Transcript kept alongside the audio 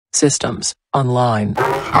systems online.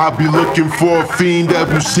 I'll be looking for a fiend,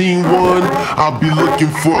 have you seen one? I'll be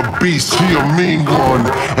looking for a beast, he a mean one.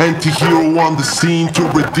 Anti-hero on the scene to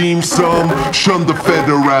redeem some. Shun the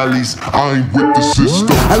federales, I ain't with the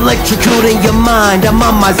system. Electrocuting your mind, I'm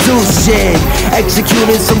on my Zeus shit.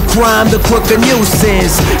 Executing some crime, the crook a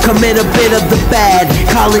nuisance. Commit a bit of the bad,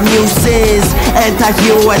 calling you sins.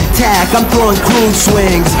 Anti-hero attack, I'm throwing crude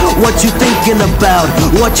swings. What you thinking about?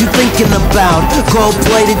 What you thinking about?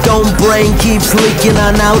 Gold-plated dome brain keeps leaking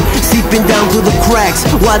on out, seeping down through the cracks.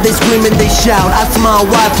 While they scream and they shout, I smile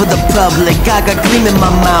wide for the public, I got cream in my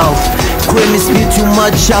mouth. Cream is spewed too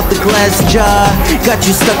much out the glass jar. Got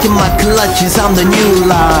you stuck in my clutches, I'm the new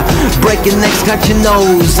law. Breaking necks, got your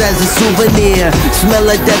nose as a souvenir. Smell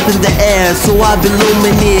of death in the air, so I've been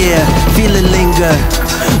lumineer. Feel it linger.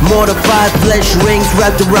 Mortified flesh rings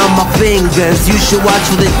wrapped around my fingers. You should watch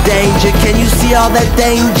for the danger. Can you see all that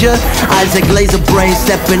danger? Isaac laser brain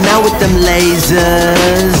stepping out with them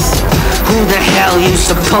lasers. Who the hell you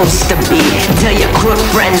supposed to be? Tell your crook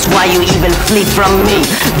friends why you even flee from me.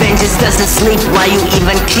 Vengeance doesn't sleep, why you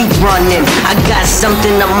even keep running? I got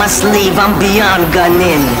something up my sleeve, I'm beyond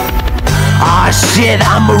gunning. Ah shit,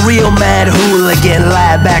 I'm a real mad hooligan.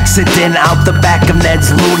 Lab accident out the back of Ned's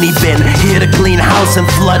loony bin. Here to clean house and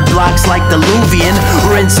flood blocks like the Luvian.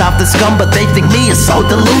 Rinse off the scum but they think me is so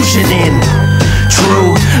delusionin'.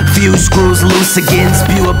 True, few screws loose again.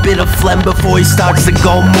 Spew a bit of phlegm before he starts to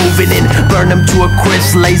go moving in. Burn him to a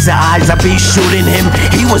crisp, laser eyes, I be shooting him.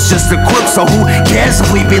 He was just a crook, so who cares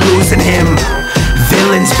if we be losing him?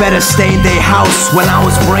 Villains better stay in their house. When I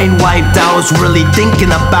was brain wiped, I was really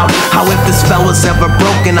thinking about how if the spell was ever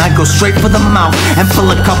broken, I'd go straight for the mouth and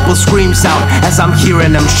pull a couple screams out as I'm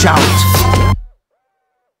hearing them shout.